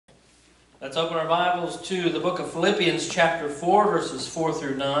Let's open our Bibles to the book of Philippians chapter 4, verses 4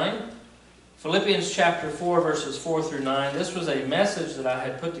 through 9. Philippians chapter 4, verses 4 through 9. This was a message that I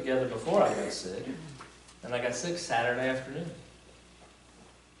had put together before I got sick. And I got sick Saturday afternoon.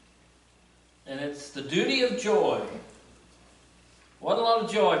 And it's the duty of joy. Wasn't a lot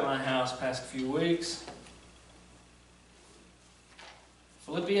of joy at my house past few weeks.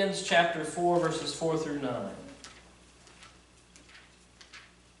 Philippians chapter 4, verses 4 through 9.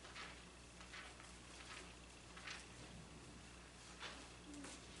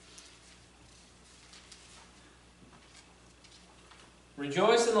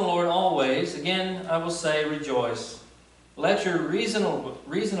 Rejoice in the Lord always. Again, I will say rejoice. Let your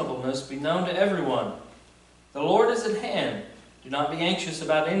reasonableness be known to everyone. The Lord is at hand. Do not be anxious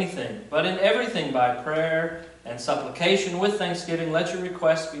about anything, but in everything by prayer and supplication with thanksgiving let your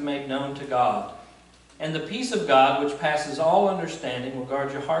requests be made known to God. And the peace of God, which passes all understanding, will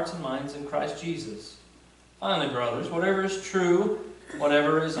guard your hearts and minds in Christ Jesus. Finally, brothers, whatever is true,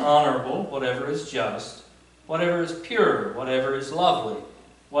 whatever is honorable, whatever is just, whatever is pure, whatever is lovely,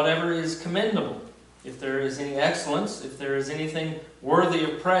 whatever is commendable, if there is any excellence, if there is anything worthy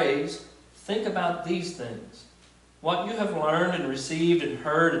of praise, think about these things. What you have learned and received and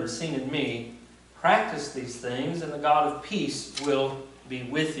heard and seen in me, practice these things, and the God of peace will be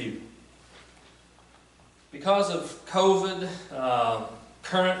with you. Because of COVID,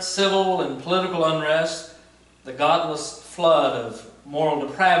 current civil and political unrest, the godless flood of moral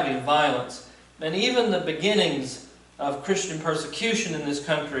depravity and violence, and even the beginnings of Christian persecution in this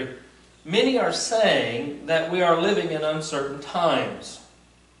country, many are saying that we are living in uncertain times.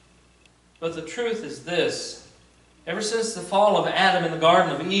 But the truth is this: ever since the fall of Adam in the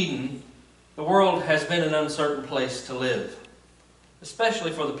Garden of Eden, the world has been an uncertain place to live,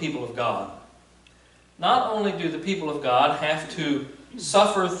 especially for the people of God. Not only do the people of God have to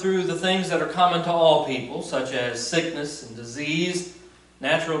suffer through the things that are common to all people, such as sickness and disease,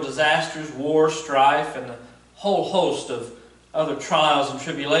 natural disasters, war, strife, and a whole host of other trials and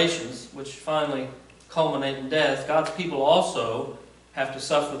tribulations, which finally culminate in death, God's people also have to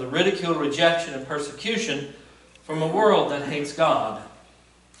suffer the ridicule, rejection, and persecution from a world that hates God.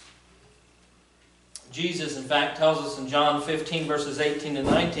 Jesus, in fact, tells us in John 15, verses 18 and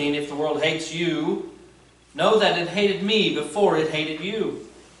 19, if the world hates you, know that it hated me before it hated you.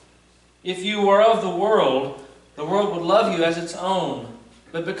 If you were of the world would love you as its own.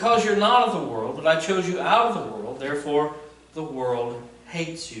 But because you're not of the world, but I chose you out of the world, therefore the world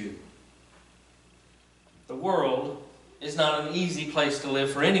hates you. The world is not an easy place to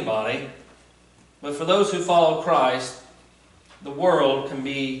live for anybody, but for those who follow Christ, the world can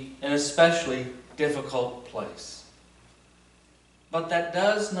be an especially difficult place. But that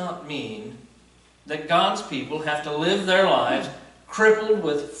does not mean that God's people have to live their lives crippled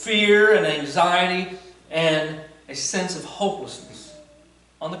with fear and anxiety and a sense of hopelessness.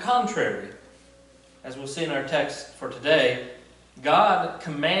 On the contrary, as we'll see in our text for today, God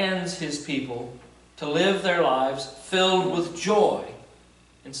commands His people to live their lives filled with joy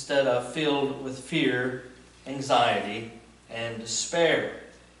instead of filled with fear, anxiety, and despair.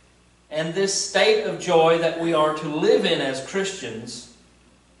 And this state of joy that we are to live in as Christians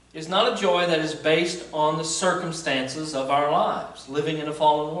is not a joy that is based on the circumstances of our lives, living in a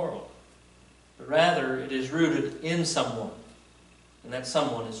fallen world, but rather it is rooted in someone. And that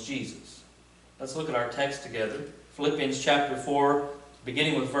someone is Jesus. Let's look at our text together. Philippians chapter 4,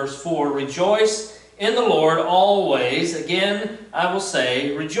 beginning with verse 4. Rejoice in the Lord always. Again, I will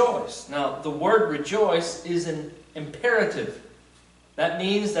say rejoice. Now, the word rejoice is an imperative. That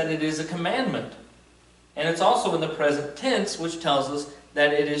means that it is a commandment. And it's also in the present tense, which tells us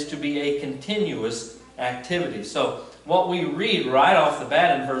that it is to be a continuous activity. So, what we read right off the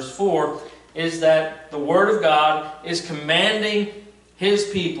bat in verse 4 is that the Word of God is commanding His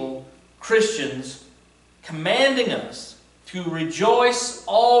people, Christians, commanding us to rejoice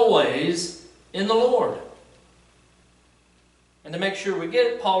always in the Lord. And to make sure we get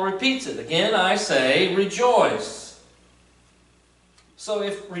it, Paul repeats it. Again, I say, rejoice. So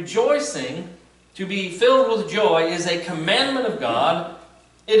if rejoicing, to be filled with joy, is a commandment of God,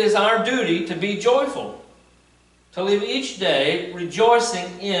 it is our duty to be joyful, to live each day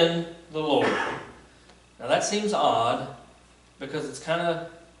rejoicing in the Lord. Now that seems odd, because it's kind of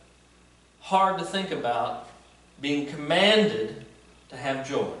hard to think about being commanded to have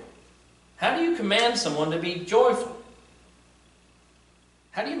joy. How do you command someone to be joyful?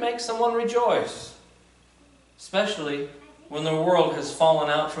 How do you make someone rejoice? Especially when the world has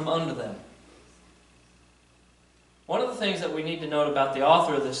fallen out from under them. One of the things that we need to note about the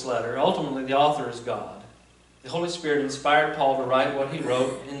author of this letter, ultimately the author is God. The Holy Spirit inspired Paul to write what he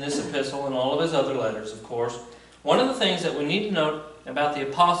wrote in this epistle and all of his other letters, of course. One of the things that we need to note about the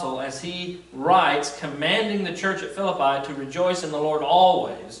apostle as he writes, commanding the church at Philippi to rejoice in the Lord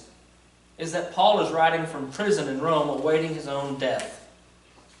always, is that Paul is writing from prison in Rome, awaiting his own death,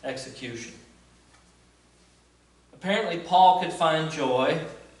 execution. Apparently, Paul could find joy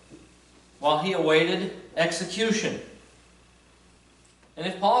while he awaited execution. And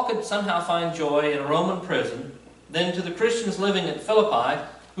if Paul could somehow find joy in a Roman prison, then to the Christians living at Philippi,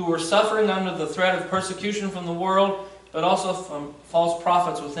 who were suffering under the threat of persecution from the world, but also from false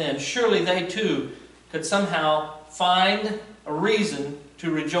prophets within, surely they too could somehow find a reason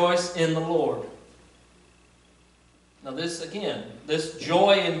to rejoice in the Lord. Now this, again, this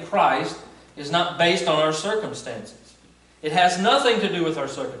joy in Christ is not based on our circumstances. It has nothing to do with our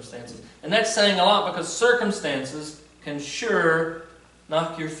circumstances. And that's saying a lot, because circumstances can sure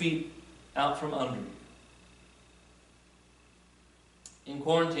knock your feet out from under you. In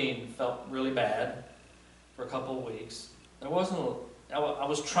quarantine, felt really bad for a couple of weeks. I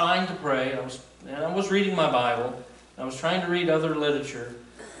was trying to pray, and I was reading my Bible, I was trying to read other literature,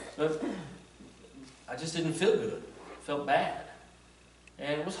 but I just didn't feel good. I felt bad.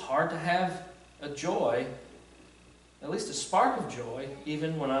 And it was hard to have a joy, at least a spark of joy,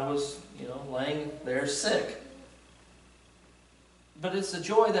 even when I was, laying there sick. But it's a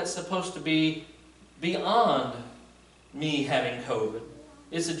joy that's supposed to be beyond me having COVID.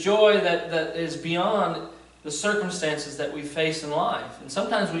 It's a joy that is beyond the circumstances that we face in life. And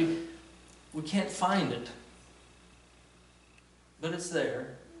sometimes we can't find it. But it's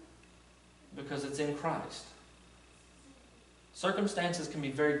there because it's in Christ. Circumstances can be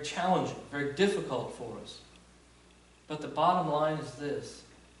very challenging, very difficult for us. But the bottom line is this: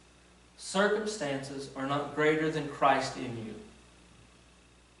 circumstances are not greater than Christ in you.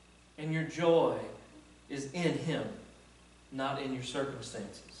 And your joy is in Him, not in your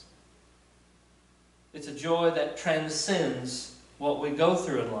circumstances. It's a joy that transcends what we go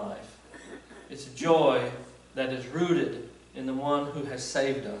through in life. It's a joy that is rooted in the one who has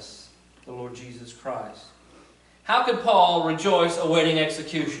saved us, the Lord Jesus Christ. How could Paul rejoice awaiting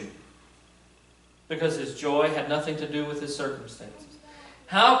execution? Because his joy had nothing to do with his circumstances.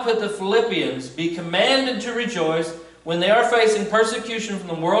 How could the Philippians be commanded to rejoice when they are facing persecution from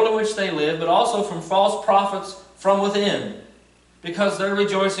the world in which they live, but also from false prophets from within? Because their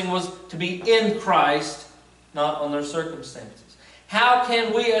rejoicing was to be in Christ, not on their circumstances. How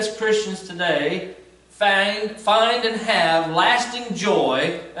can we as Christians today find and have lasting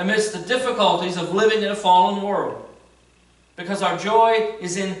joy amidst the difficulties of living in a fallen world? Because our joy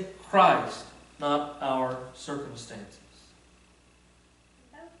is in Christ, not our circumstances.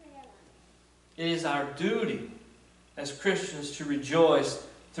 It is our duty as Christians to rejoice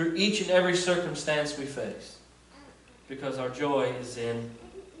through each and every circumstance we face, because our joy is in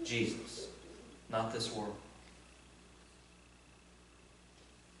Jesus, not this world.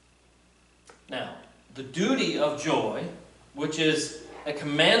 Now, the duty of joy, which is a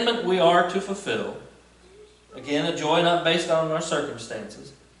commandment we are to fulfill, again, a joy not based on our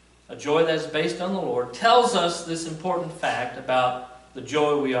circumstances, a joy that is based on the Lord, tells us this important fact about the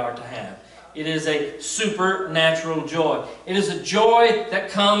joy we are to have. It is a supernatural joy. It is a joy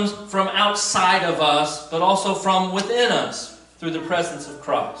that comes from outside of us, but also from within us through the presence of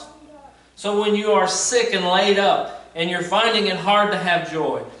Christ. So when you are sick and laid up and you're finding it hard to have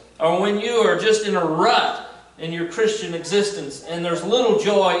joy, or when you are just in a rut in your Christian existence and there's little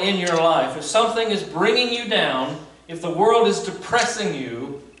joy in your life, if something is bringing you down, if the world is depressing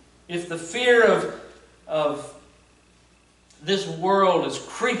you, if the fear of this world is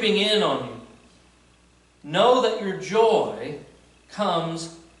creeping in on you, know that your joy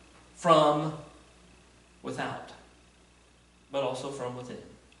comes from without, but also from within.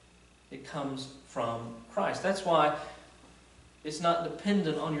 It comes from Christ. That's why it's not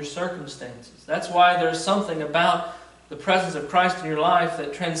dependent on your circumstances. That's why there's something about the presence of Christ in your life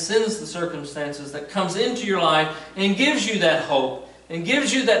that transcends the circumstances, that comes into your life and gives you that hope, and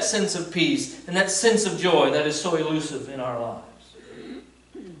gives you that sense of peace and that sense of joy that is so elusive in our lives.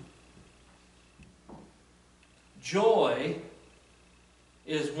 Joy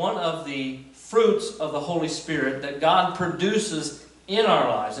is one of the fruits of the Holy Spirit that God produces in our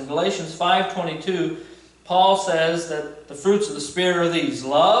lives. In Galatians 5:22, Paul says that the fruits of the Spirit are these: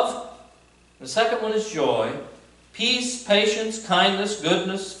 love, the second one is joy, peace, patience, kindness,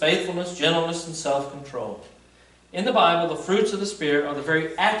 goodness, faithfulness, gentleness, and self-control. In the Bible, the fruits of the Spirit are the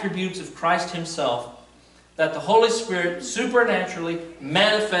very attributes of Christ Himself that the Holy Spirit supernaturally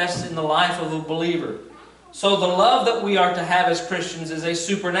manifests in the life of a believer. So the love that we are to have as Christians is a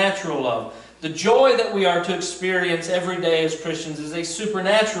supernatural love. The joy that we are to experience every day as Christians is a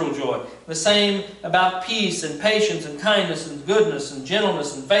supernatural joy. The same about peace and patience and kindness and goodness and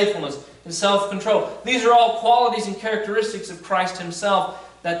gentleness and faithfulness and self-control. These are all qualities and characteristics of Christ Himself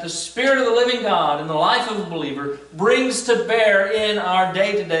that the Spirit of the living God in the life of a believer brings to bear in our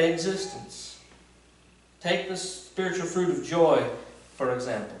day-to-day existence. Take the spiritual fruit of joy, for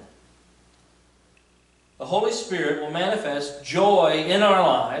example. The Holy Spirit will manifest joy in our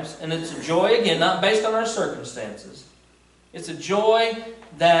lives, and it's a joy, again, not based on our circumstances. It's a joy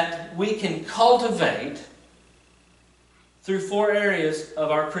that we can cultivate through 4 areas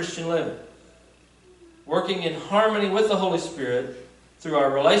of our Christian living. Working in harmony with the Holy Spirit through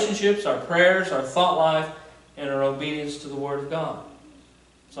our relationships, our prayers, our thought life, and our obedience to the Word of God.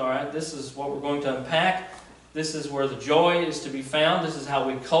 So, all right, this is what we're going to unpack. This is where the joy is to be found. This is how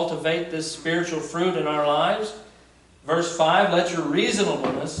we cultivate this spiritual fruit in our lives. Verse 5, let your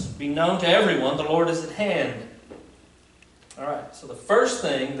reasonableness be known to everyone. The Lord is at hand. All right, so the first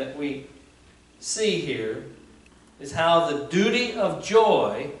thing that we see here is how the duty of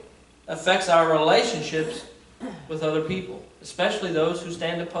joy affects our relationships with other people, especially those who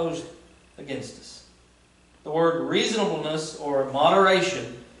stand opposed against us. The word reasonableness or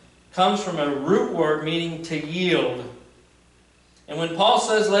moderation comes from a root word meaning to yield. And when Paul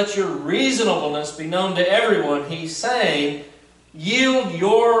says, let your reasonableness be known to everyone, he's saying, yield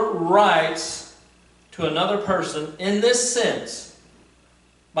your rights to another person in this sense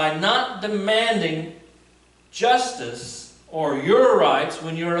by not demanding justice or your rights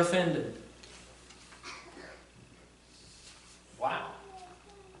when you're offended. Wow.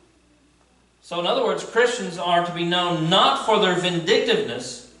 So in other words, Christians are to be known not for their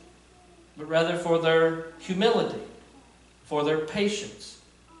vindictiveness, but rather for their humility, for their patience,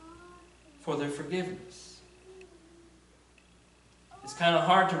 for their forgiveness. It's kind of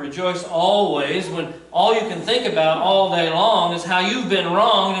hard to rejoice always when all you can think about all day long is how you've been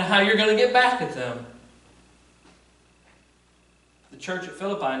wrong and how you're going to get back at them. The church at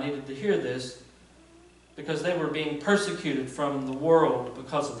Philippi needed to hear this because they were being persecuted from the world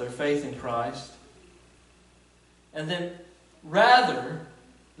because of their faith in Christ. And then rather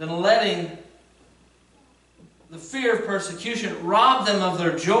than letting the fear of persecution rob them of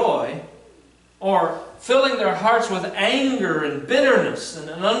their joy, or filling their hearts with anger and bitterness and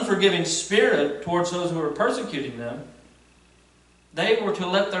an unforgiving spirit towards those who were persecuting them, they were to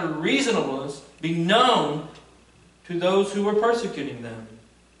let their reasonableness be known to those who were persecuting them.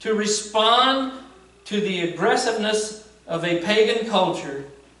 To respond to the aggressiveness of a pagan culture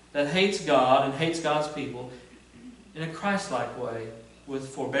that hates God and hates God's people in a Christ-like way, with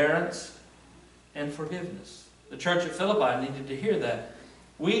forbearance and forgiveness. The church at Philippi needed to hear that.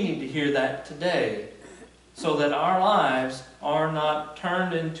 We need to hear that today, so that our lives are not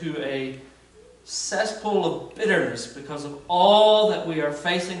turned into a cesspool of bitterness because of all that we are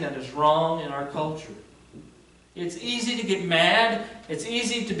facing that is wrong in our culture. It's easy to get mad. It's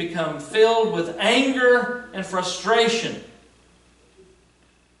easy to become filled with anger and frustration.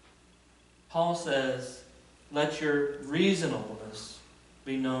 Paul says, let your reasonableness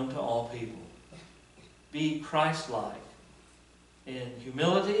be known to all people. Be Christ-like in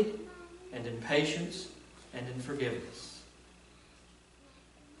humility and in patience and in forgiveness.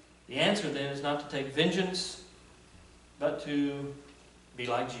 The answer then is not to take vengeance, but to be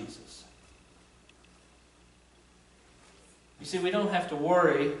like Jesus. You see, we don't have to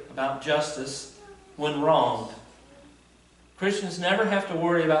worry about justice when wronged. Christians never have to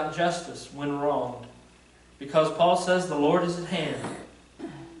worry about justice when wronged, because Paul says the Lord is at hand.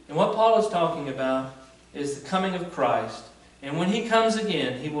 And what Paul is talking about is the coming of Christ. And when He comes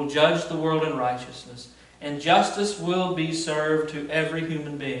again, He will judge the world in righteousness, and justice will be served to every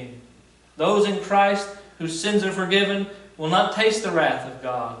human being. Those in Christ whose sins are forgiven will not taste the wrath of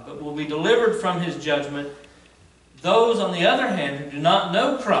God, but will be delivered from His judgment. Those, on the other hand, who do not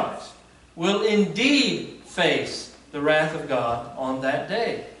know Christ will indeed face the wrath of God on that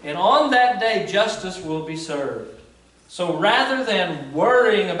day. And on that day, justice will be served. So rather than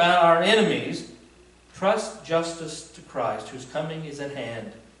worrying about our enemies, trust justice to Christ, whose coming is at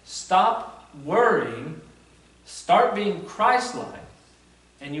hand. Stop worrying. Start being Christ-like,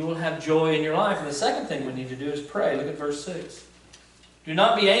 and you will have joy in your life. And the second thing we need to do is pray. Look at verse 6. Do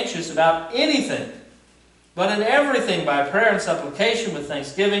not be anxious about anything, but in everything by prayer and supplication with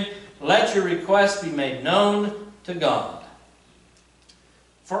thanksgiving, let your requests be made known to God.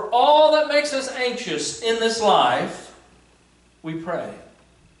 For all that makes us anxious in this life, we pray.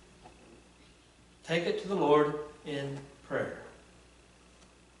 Take it to the Lord in prayer.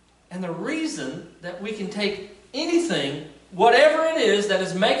 And the reason that we can take anything, whatever it is that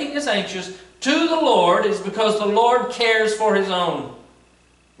is making us anxious, to the Lord is because the Lord cares for His own.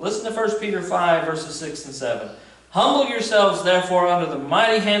 Listen to 1 Peter 5, verses 6 and 7. Humble yourselves, therefore, under the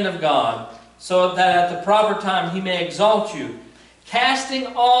mighty hand of God, so that at the proper time He may exalt you, casting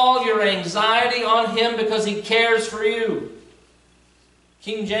all your anxiety on Him because He cares for you.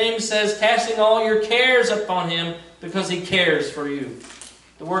 King James says, casting all your cares upon Him because He cares for you.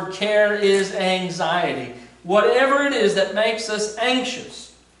 The word care is anxiety. Whatever it is that makes us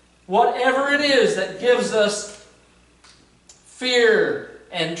anxious, whatever it is that gives us fear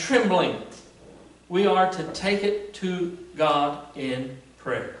and trembling, we are to take it to God in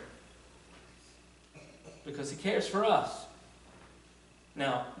prayer. Because He cares for us.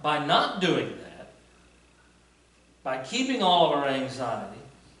 Now, by not doing that, by keeping all of our anxiety,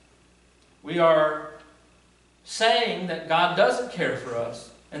 we are saying that God doesn't care for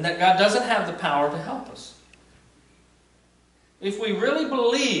us and that God doesn't have the power to help us. If we really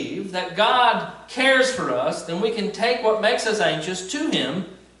believe that God cares for us, then we can take what makes us anxious to Him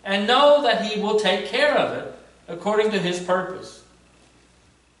and know that He will take care of it according to His purpose.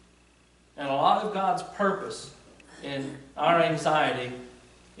 And a lot of God's purpose in our anxiety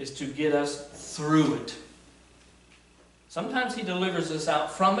is to get us through it. Sometimes He delivers us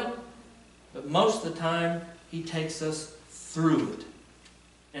out from it, but most of the time He takes us through it.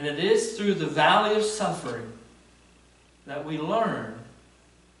 And it is through the valley of suffering that we learn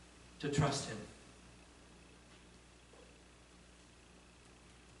to trust Him.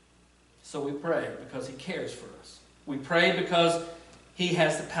 So we pray because He cares for us. We pray because He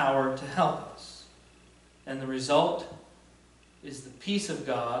has the power to help us. And the result is the peace of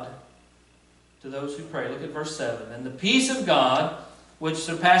God to those who pray. Look at verse 7. And the peace of God, which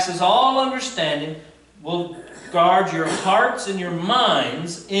surpasses all understanding, will guard your hearts and your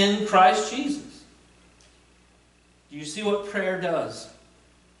minds in Christ Jesus. Do you see what prayer does?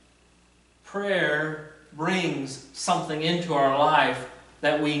 Prayer brings something into our life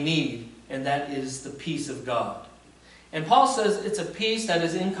that we need, and that is the peace of God. And Paul says it's a peace that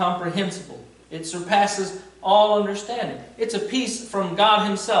is incomprehensible. It surpasses all understanding. It's a peace from God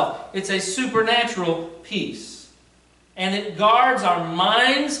Himself. It's a supernatural peace. And it guards our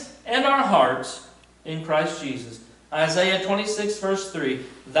minds and our hearts in Christ Jesus. Isaiah 26, verse 3,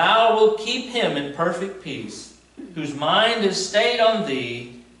 Thou wilt keep him in perfect peace, whose mind is stayed on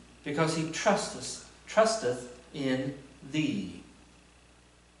Thee, because he trusteth in Thee.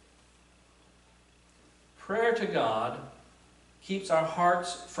 Prayer to God keeps our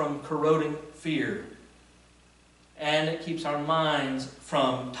hearts from corroding fear, and it keeps our minds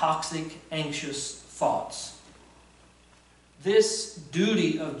from toxic, anxious thoughts. This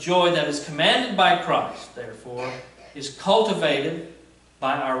duty of joy that is commanded by Christ, therefore, is cultivated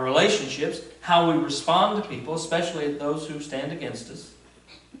by our relationships, how we respond to people, especially those who stand against us.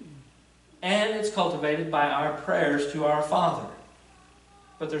 And it's cultivated by our prayers to our Father.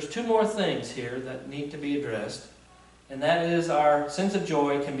 But there's two more things here that need to be addressed. And that is, our sense of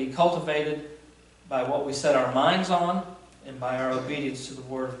joy can be cultivated by what we set our minds on and by our obedience to the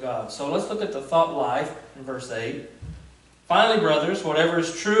Word of God. So let's look at the thought life in verse 8. Finally, brothers, whatever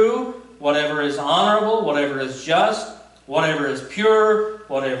is true, whatever is honorable, whatever is just, whatever is pure,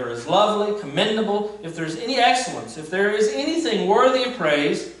 whatever is lovely, commendable, if there's any excellence, if there is anything worthy of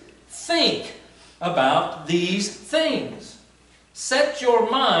praise, think about these things. Set your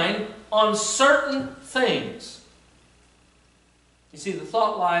mind on certain things. You see, the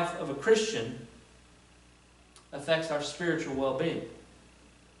thought life of a Christian affects our spiritual well-being.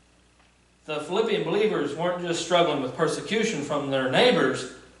 The Philippian believers weren't just struggling with persecution from their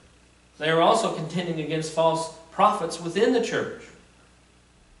neighbors, they were also contending against false prophets within the church.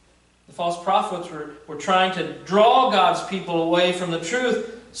 The false prophets were trying to draw God's people away from the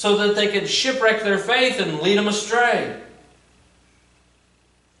truth so that they could shipwreck their faith and lead them astray.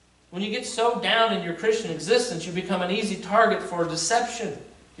 When you get so down in your Christian existence, you become an easy target for deception.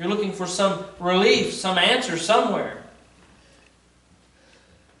 You're looking for some relief, some answer somewhere.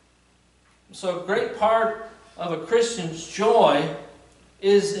 So a great part of a Christian's joy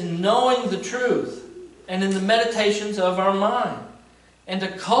is in knowing the truth and in the meditations of our mind. And to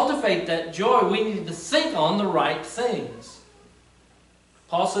cultivate that joy, we need to think on the right things.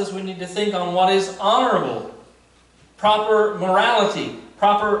 Paul says we need to think on what is honorable, proper morality,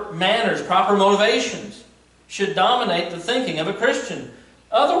 proper manners, proper motivations should dominate the thinking of a Christian.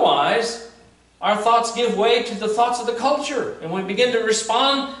 Otherwise, our thoughts give way to the thoughts of the culture, and we begin to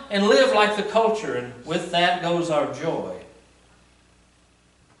respond and live like the culture, and with that goes our joy.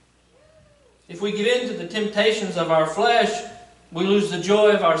 If we give in to the temptations of our flesh, we lose the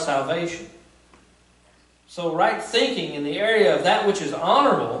joy of our salvation. So right thinking in the area of that which is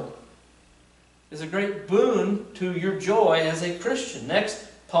honorable is a great boon to your joy as a Christian. Next,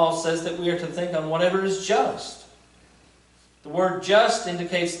 Paul says that we are to think on whatever is just. The word just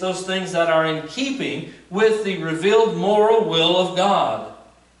indicates those things that are in keeping with the revealed moral will of God.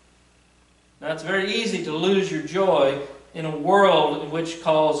 Now, it's very easy to lose your joy in a world in which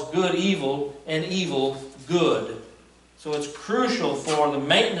calls good evil and evil good. So it's crucial for the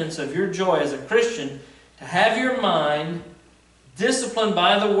maintenance of your joy as a Christian to have your mind disciplined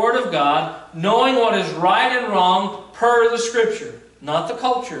by the Word of God, knowing what is right and wrong per the Scripture. Not the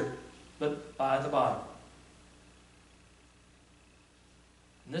culture, but by the Bible.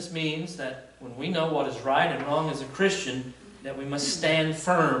 And this means that when we know what is right and wrong as a Christian, that we must stand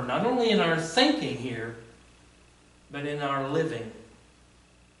firm, not only in our thinking here, but in our living.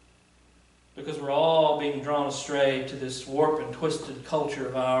 Because we're all being drawn astray to this warped and twisted culture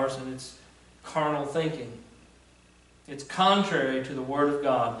of ours and its carnal thinking. It's contrary to the Word of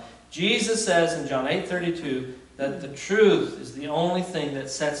God. Jesus says in John 8:32 that the truth is the only thing that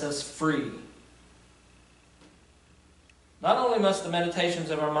sets us free. Not only must the meditations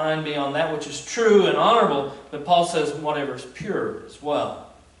of our mind be on that which is true and honorable, but Paul says whatever is pure as well.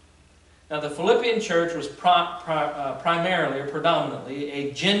 Now, the Philippian church was primarily or predominantly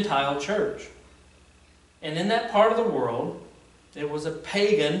a Gentile church. And in that part of the world, it was a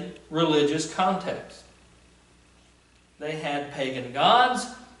pagan religious context. They had pagan gods,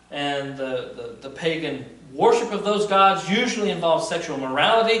 and the pagan worship of those gods usually involved sexual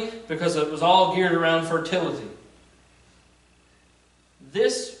morality because it was all geared around fertility.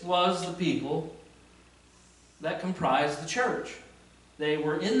 This was the people that comprised the church. They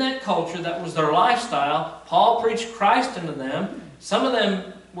were in that culture. That was their lifestyle. Paul preached Christ into them. Some of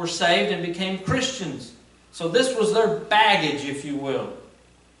them were saved and became Christians. So this was their baggage, if you will.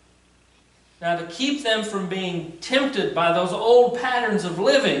 Now, to keep them from being tempted by those old patterns of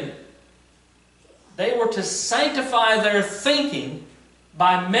living, they were to sanctify their thinking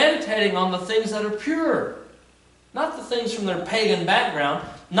by meditating on the things that are pure. Not the things from their pagan background.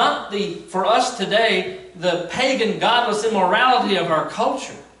 Not for us today, the pagan, godless immorality of our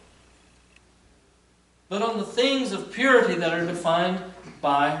culture. But on the things of purity that are defined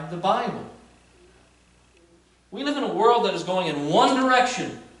by the Bible. We live in a world that is going in one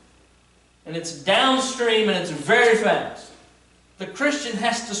direction. And it's downstream and it's very fast. The Christian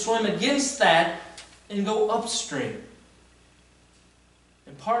has to swim against that and go upstream.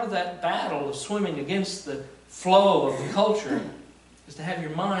 And part of that battle of swimming against the flow of the culture is to have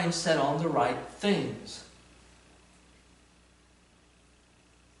your mind set on the right things.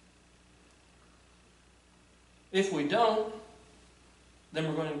 If we don't, then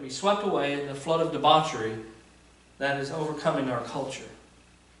we're going to be swept away in the flood of debauchery that is overcoming our culture.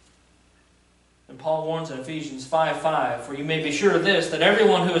 And Paul warns in Ephesians 5:5, "For you may be sure of this, that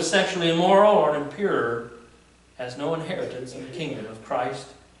everyone who is sexually immoral or impure has no inheritance in the kingdom of Christ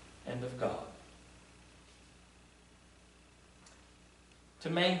and of God." To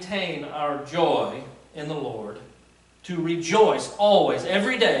maintain our joy in the Lord, to rejoice always,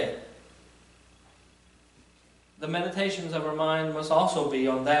 every day, the meditations of our mind must also be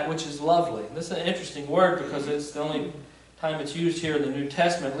on that which is lovely. This is an interesting word because it's the only time it's used here in the New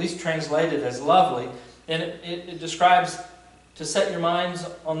Testament, at least translated as lovely. And it describes to set your minds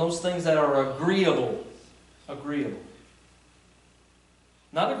on those things that are agreeable. Agreeable.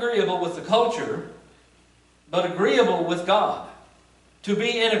 Not agreeable with the culture, but agreeable with God. To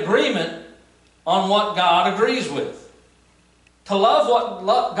be in agreement on what God agrees with. To love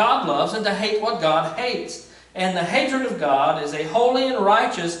what God loves and to hate what God hates. And the hatred of God is a holy and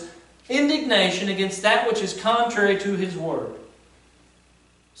righteous indignation against that which is contrary to His Word.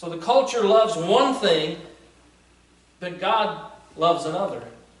 So the culture loves one thing, but God loves another.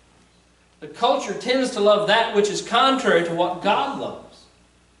 The culture tends to love that which is contrary to what God loves.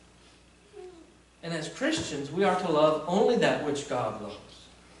 And as Christians, we are to love only that which God loves.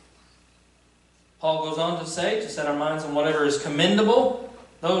 Paul goes on to say, to set our minds on whatever is commendable,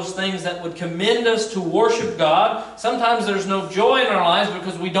 those things that would commend us to worship God. Sometimes there's no joy in our lives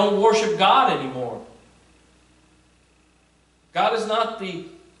because we don't worship God anymore. God is not the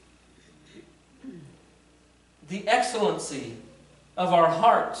excellency of our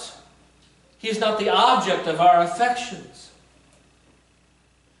hearts. He is not the object of our affections.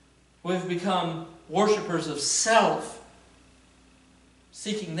 We've become worshipers of self,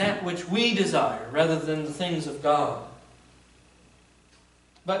 seeking that which we desire rather than the things of God.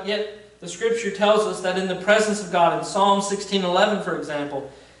 But yet, the Scripture tells us that in the presence of God, in Psalm 16:11, for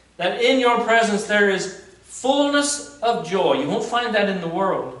example, that in your presence there is fullness of joy. You won't find that in the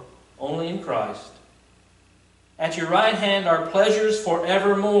world, only in Christ. At your right hand are pleasures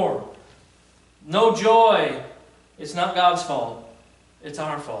forevermore. No joy. It's not God's fault. It's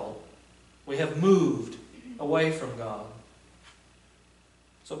our fault. We have moved away from God.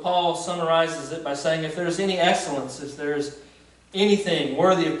 So Paul summarizes it by saying, if there's any excellence, if there's anything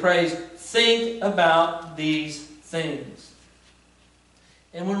worthy of praise, think about these things.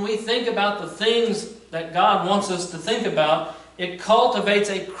 And when we think about the things that God wants us to think about, it cultivates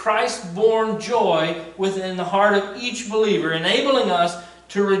a Christ-born joy within the heart of each believer, enabling us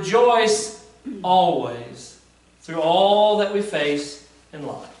to rejoice always through all that we face in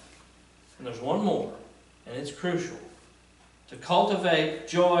life. And there's one more, and it's crucial. To cultivate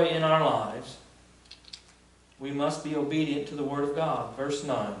joy in our lives, we must be obedient to the Word of God. Verse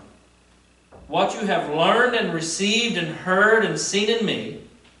 9. What you have learned and received and heard and seen in me.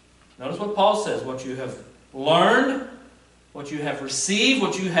 Notice what Paul says. What you have learned, what you have received,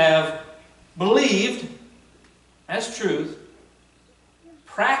 what you have believed as truth.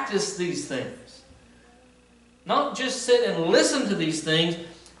 Practice these things. Not just sit and listen to these things.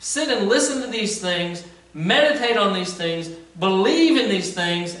 Sit and listen to these things. Meditate on these things. Believe in these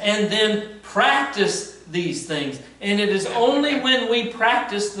things. And then practice these things. And it is only when we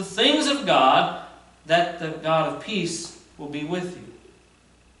practice the things of God that the God of peace will be with you.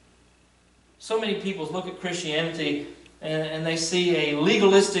 So many people look at Christianity and they see a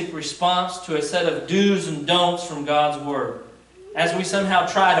legalistic response to a set of do's and don'ts from God's Word, as we somehow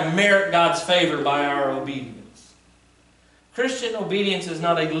try to merit God's favor by our obedience. Christian obedience is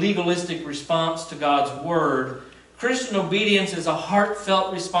not a legalistic response to God's Word. Christian obedience is a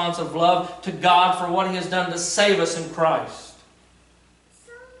heartfelt response of love to God for what He has done to save us in Christ.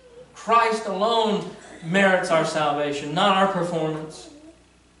 Christ alone merits our salvation, not our performance.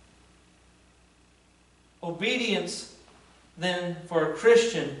 Obedience, then, for a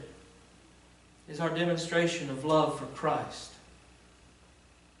Christian is our demonstration of love for Christ.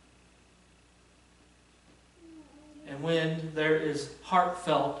 And when there is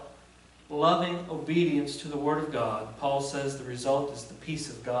heartfelt, loving obedience to the Word of God, Paul says the result is the peace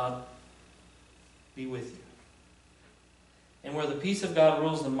of God be with you. And where the peace of God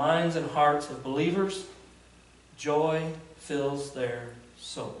rules the minds and hearts of believers, joy fills their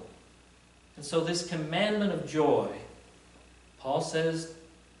soul. And so this commandment of joy, Paul says,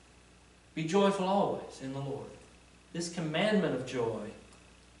 be joyful always in the Lord. This commandment of joy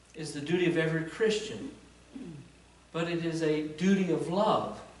is the duty of every Christian, but it is a duty of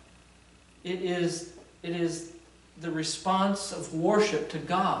love. It is the response of worship to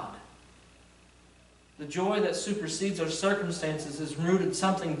God. The joy that supersedes our circumstances is rooted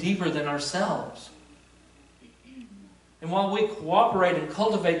something deeper than ourselves. And while we cooperate and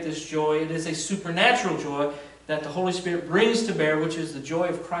cultivate this joy, it is a supernatural joy that the Holy Spirit brings to bear, which is the joy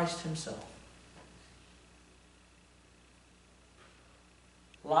of Christ Himself.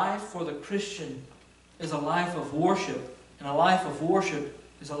 Life for the Christian is a life of worship, and a life of worship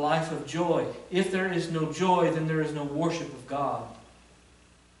is a life of joy. If there is no joy, then there is no worship of God.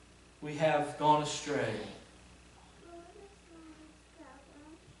 We have gone astray.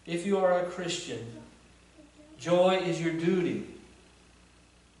 If you are a Christian, joy is your duty.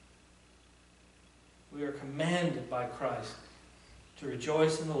 We are commanded by Christ to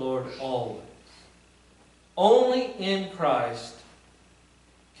rejoice in the Lord always. Only in Christ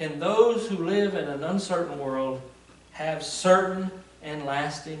can those who live in an uncertain world have certain and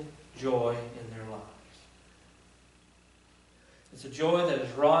lasting joy in their lives. It's a joy that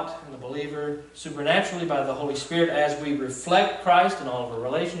is wrought in the believer supernaturally by the Holy Spirit as we reflect Christ in all of our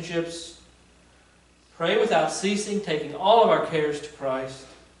relationships, pray without ceasing, taking all of our cares to Christ,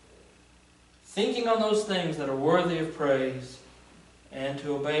 thinking on those things that are worthy of praise, and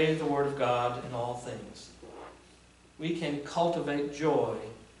to obey the Word of God in all things. We can cultivate joy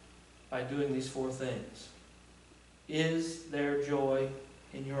by doing these four things. Is there joy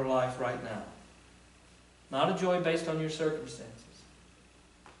in your life right now? Not a joy based on your circumstances,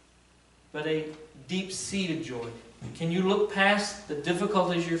 but a deep-seated joy. Can you look past the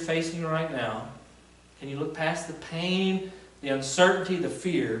difficulties you're facing right now? Can you look past the pain, the uncertainty, the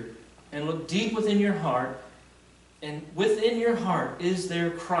fear, and look deep within your heart? And within your heart, is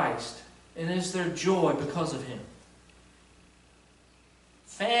there Christ? And is there joy because of Him?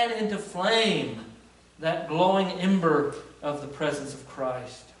 Fan into flame that glowing ember of the presence of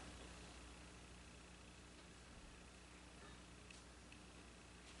Christ.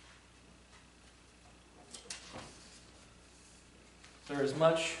 There is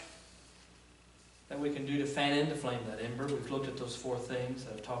much that we can do to fan into flame that ember. We've looked at those four things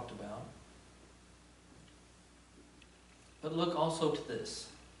that I've talked about. But look also to this,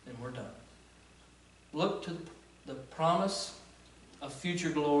 and we're done. Look to the promise of future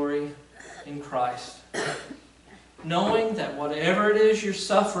glory in Christ. Knowing that whatever it is you're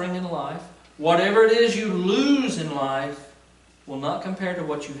suffering in life, whatever it is you lose in life, will not compare to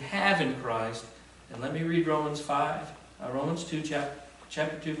what you have in Christ. And let me read Romans 2,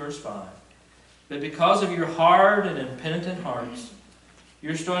 chapter 2, verse 5. But because of your hard and impenitent hearts,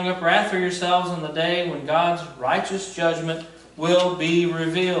 you're storing up wrath for yourselves on the day when God's righteous judgment will be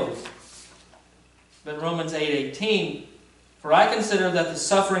revealed. But Romans 8:18, for I consider that the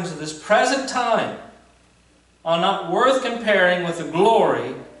sufferings of this present time are not worth comparing with the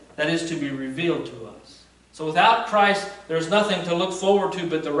glory that is to be revealed to us. So without Christ, there's nothing to look forward to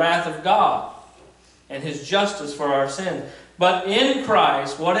but the wrath of God and His justice for our sins. But in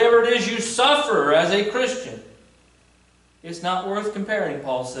Christ, whatever it is you suffer as a Christian, it's not worth comparing,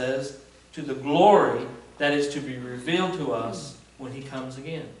 Paul says, to the glory that is to be revealed to us when He comes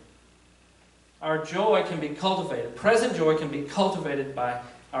again. Our joy can be cultivated. Present joy can be cultivated by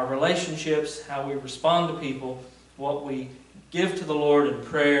our relationships, how we respond to people, what we give to the Lord in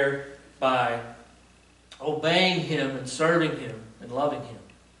prayer, by obeying Him and serving Him and loving Him.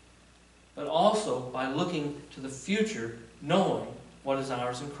 But also by looking to the future, knowing what is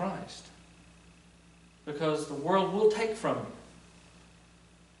ours in Christ. Because the world will take from you.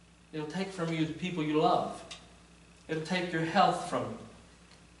 It'll take from you the people you love. It'll take your health from you.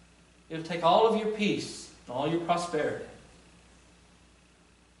 It'll take all of your peace and all your prosperity.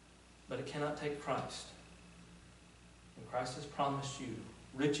 But it cannot take Christ. And Christ has promised you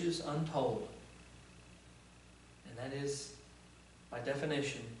riches untold. And that is, by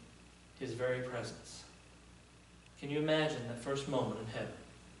definition, His very presence. Can you imagine that first moment in heaven,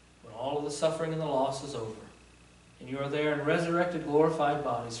 when all of the suffering and the loss is over, and you are there in resurrected, glorified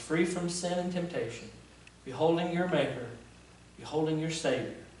bodies, free from sin and temptation, beholding your Maker, beholding your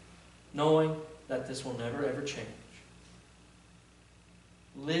Savior, knowing that this will never ever change.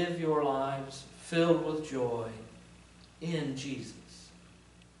 Live your lives filled with joy in Jesus,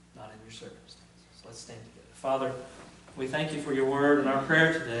 not in your circumstances. Let's stand together. Father, we thank You for Your word, and our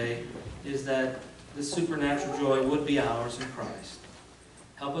prayer today is that this supernatural joy would be ours in Christ.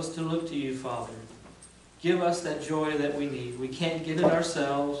 Help us to look to You, Father. Give us that joy that we need. We can't get it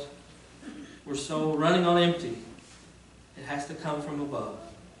ourselves. We're so running on empty. It has to come from above.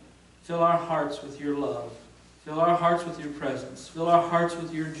 Fill our hearts with Your love. Fill our hearts with Your presence. Fill our hearts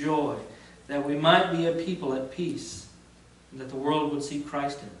with Your joy, that we might be a people at peace, and that the world would see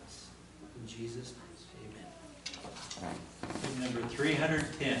Christ in us. In Jesus' name, amen. Number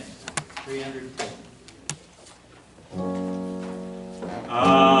 310. 310.